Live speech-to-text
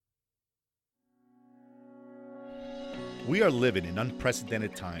We are living in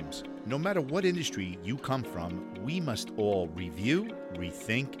unprecedented times. No matter what industry you come from, we must all review,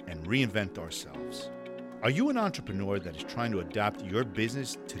 rethink, and reinvent ourselves. Are you an entrepreneur that is trying to adapt your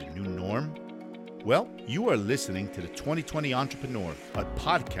business to the new norm? Well, you are listening to the 2020 Entrepreneur, a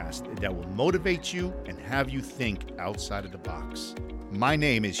podcast that will motivate you and have you think outside of the box. My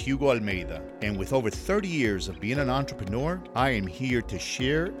name is Hugo Almeida, and with over 30 years of being an entrepreneur, I am here to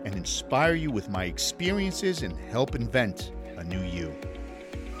share and inspire you with my experiences and help invent a new you.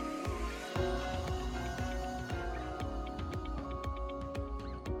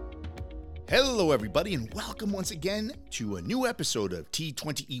 Hello, everybody, and welcome once again to a new episode of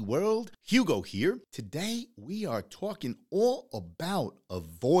T20E World. Hugo here. Today, we are talking all about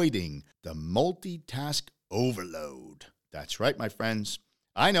avoiding the multitask overload. That's right, my friends.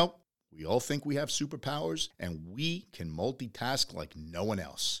 I know we all think we have superpowers and we can multitask like no one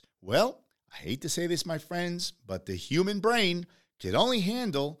else. Well, I hate to say this, my friends, but the human brain can only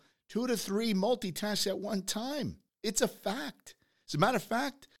handle 2 to 3 multitasks at one time. It's a fact. As a matter of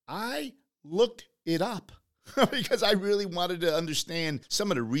fact, I looked it up because I really wanted to understand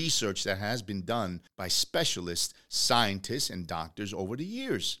some of the research that has been done by specialists, scientists, and doctors over the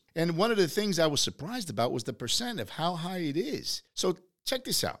years. And one of the things I was surprised about was the percent of how high it is. So check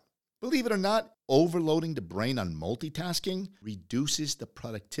this out. Believe it or not, overloading the brain on multitasking reduces the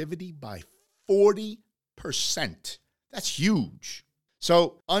productivity by 40%. That's huge.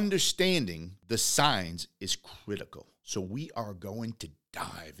 So understanding the signs is critical. So we are going to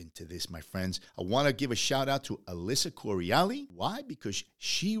dive into this, my friends. I want to give a shout out to Alyssa Coriali. Why? Because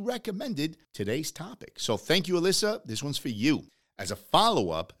she recommended today's topic. So thank you, Alyssa. This one's for you. As a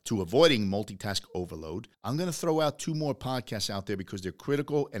follow-up to avoiding multitask overload, I'm going to throw out 2 more podcasts out there because they're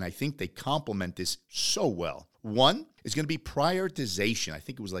critical and I think they complement this so well. One is going to be prioritization. I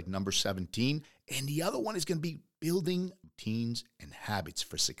think it was like number 17. And the other one is going to be building routines and habits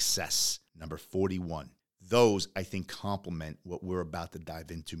for success, number 41. Those, I think, complement what we're about to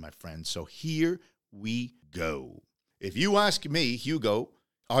dive into, my friends. So here we go. If you ask me, Hugo,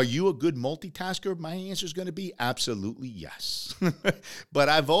 are you a good multitasker? My answer is going to be absolutely yes. But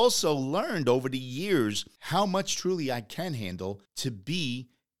I've also learned over the years how much truly I can handle to be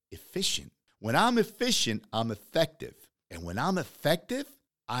efficient. When I'm efficient, I'm effective. And when I'm effective,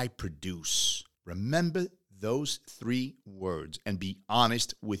 I produce. Remember those 3 words and be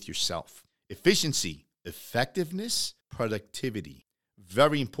honest with yourself. Efficiency, effectiveness, productivity.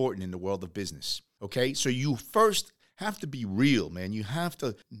 Very important in the world of business. Okay, so you first have to be real, man. You have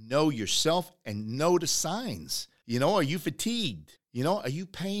to know yourself and know the signs. Are you fatigued? Are you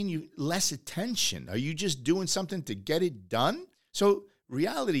paying you less attention? Are you just doing something to get it done? So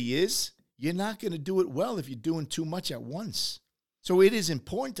reality is you're not going to do it well if you're doing too much at once. So it is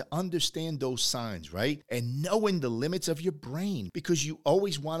important to understand those signs, right? And knowing the limits of your brain because you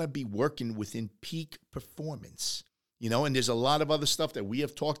always want to be working within peak performance. And there's a lot of other stuff that we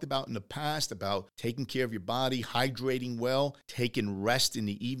have talked about in the past about taking care of your body, hydrating well, taking rest in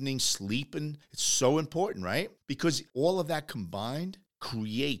the evening, sleeping. It's so important, right? Because all of that combined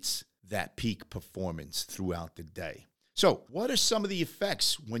creates that peak performance throughout the day. So what are some of the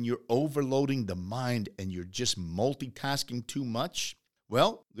effects when you're overloading the mind and you're just multitasking too much?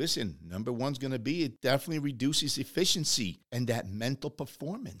 Well, listen, number 1's going to be it definitely reduces efficiency and that mental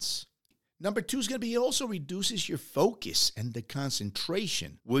performance. Number 2 is going to be it also reduces your focus and the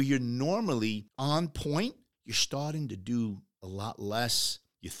concentration. Where you're normally on point, you're starting to do a lot less.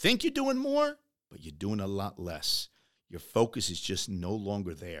 You think you're doing more, but you're doing a lot less. Your focus is just no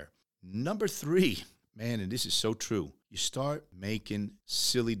longer there. Number 3, man, and this is so true, you start making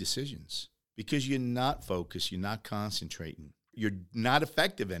silly decisions because you're not focused, you're not concentrating, you're not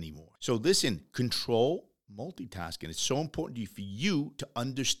effective anymore. So listen, control multitasking. It's so important for you to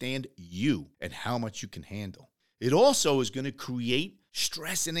understand you and how much you can handle. It also is going to create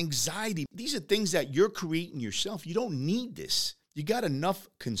stress and anxiety. These are things that you're creating yourself. You don't need this. You got enough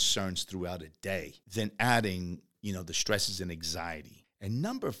concerns throughout a day than adding, the stresses and anxiety. And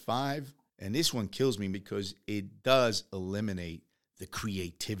number 5, and this one kills me because it does eliminate the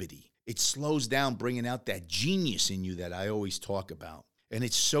creativity. It slows down bringing out that genius in you that I always talk about. And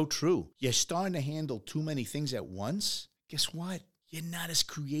it's so true. You're starting to handle too many things at once. Guess what? You're not as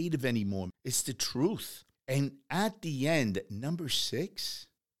creative anymore. It's the truth. And at the end, number 6,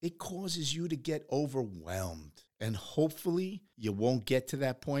 it causes you to get overwhelmed. And hopefully you won't get to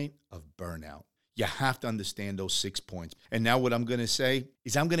that point of burnout. You have to understand those 6 points. And now what I'm going to say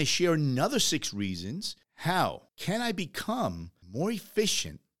is I'm going to share another 6 reasons. How can I become more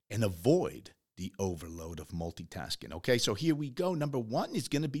efficient and avoid the overload of multitasking? Okay, so here we go. Number 1 is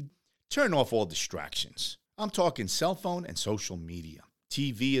going to be turn off all distractions. I'm talking cell phone and social media,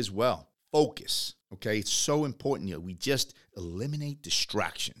 TV as well. Focus, okay? It's so important that we just eliminate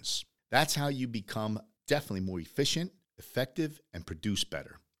distractions. That's how you become definitely more efficient, effective, and produce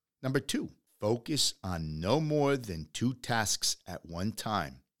better. Number 2, focus on no more than 2 tasks at one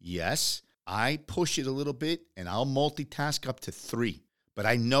time. Yes, I push it a little bit and I'll multitask up to 3, but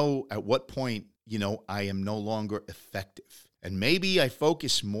I know at what point, I am no longer effective. And maybe I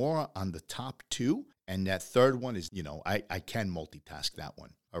focus more on the top 2, and that third one is, I can multitask that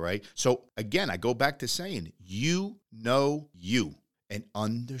one. All right. So again, I go back to saying, you know you and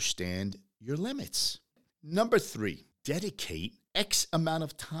understand your limits. Number 3, dedicate X amount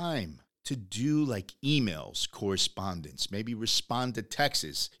of time to do like emails, correspondence, maybe respond to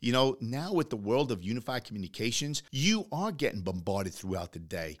texts. Now with the world of unified communications, you are getting bombarded throughout the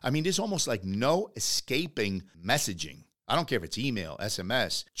day. I mean, there's almost like no escaping messaging. I don't care if it's email,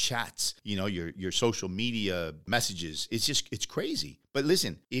 SMS, chats, your social media messages. It's crazy. But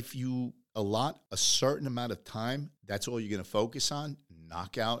listen, if you allot a certain amount of time, that's all you're going to focus on.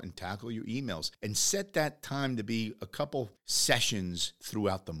 Knock out and tackle your emails and set that time to be a couple sessions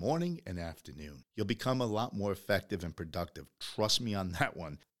throughout the morning and afternoon. You'll become a lot more effective and productive. Trust me on that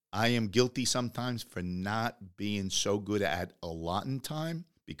one. I am guilty sometimes for not being so good at allotting time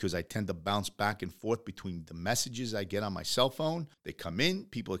because I tend to bounce back and forth between the messages I get on my cell phone. They come in,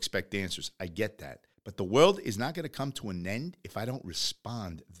 people expect answers. I get that. But the world is not going to come to an end if I don't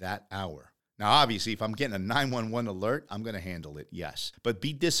respond that hour. Now, obviously, if I'm getting a 911 alert, I'm going to handle it, yes. But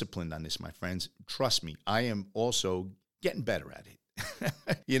be disciplined on this, my friends. Trust me, I am also getting better at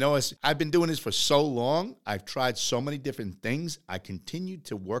it. I've been doing this for so long. I've tried so many different things. I continue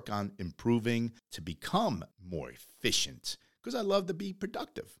to work on improving to become more efficient because I love to be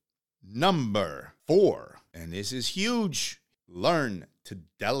productive. Number 4, and this is huge, learn to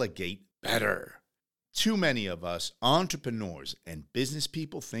delegate better. Too many of us entrepreneurs and business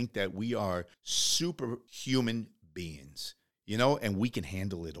people think that we are superhuman beings, and we can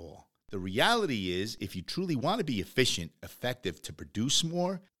handle it all. The reality is, if you truly want to be efficient, effective to produce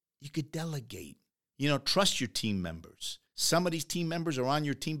more, you could delegate. Trust your team members. Some of these team members are on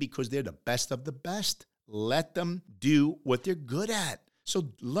your team because they're the best of the best. Let them do what they're good at.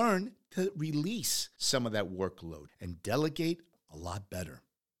 So learn to release some of that workload and delegate a lot better.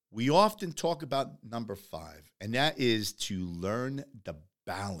 We often talk about number 5, and that is to learn the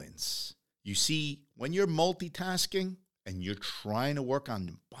balance. You see, when you're multitasking and you're trying to work on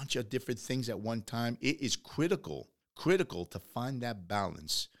a bunch of different things at one time, it is critical to find that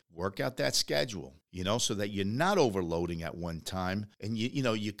balance. Work out that schedule, so that you're not overloading at one time and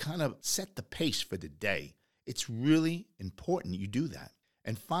you kind of set the pace for the day. It's really important you do that.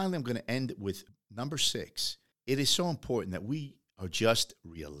 And finally, I'm going to end with number 6. It is so important that we are just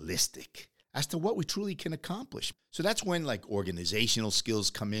realistic as to what we truly can accomplish. So that's when like organizational skills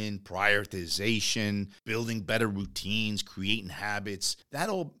come in, prioritization, building better routines, creating habits. That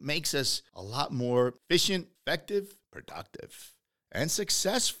all makes us a lot more efficient, effective, productive, and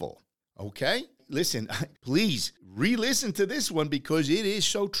successful. Okay? Listen, please re-listen to this one because it is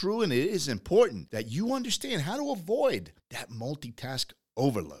so true and it is important that you understand how to avoid that multitask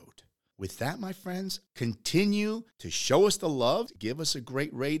overload. With that, my friends, continue to show us the love, give us a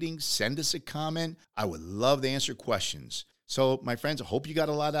great rating, send us a comment. I would love to answer questions. So, my friends, I hope you got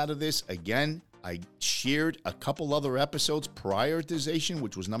a lot out of this. Again, I shared a couple other episodes, prioritization,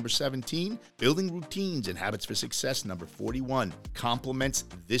 which was number 17, building routines and habits for success, number 41, complements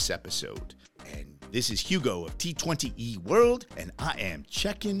this episode. And this is Hugo of T20E World, and I am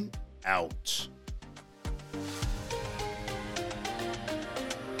checking out.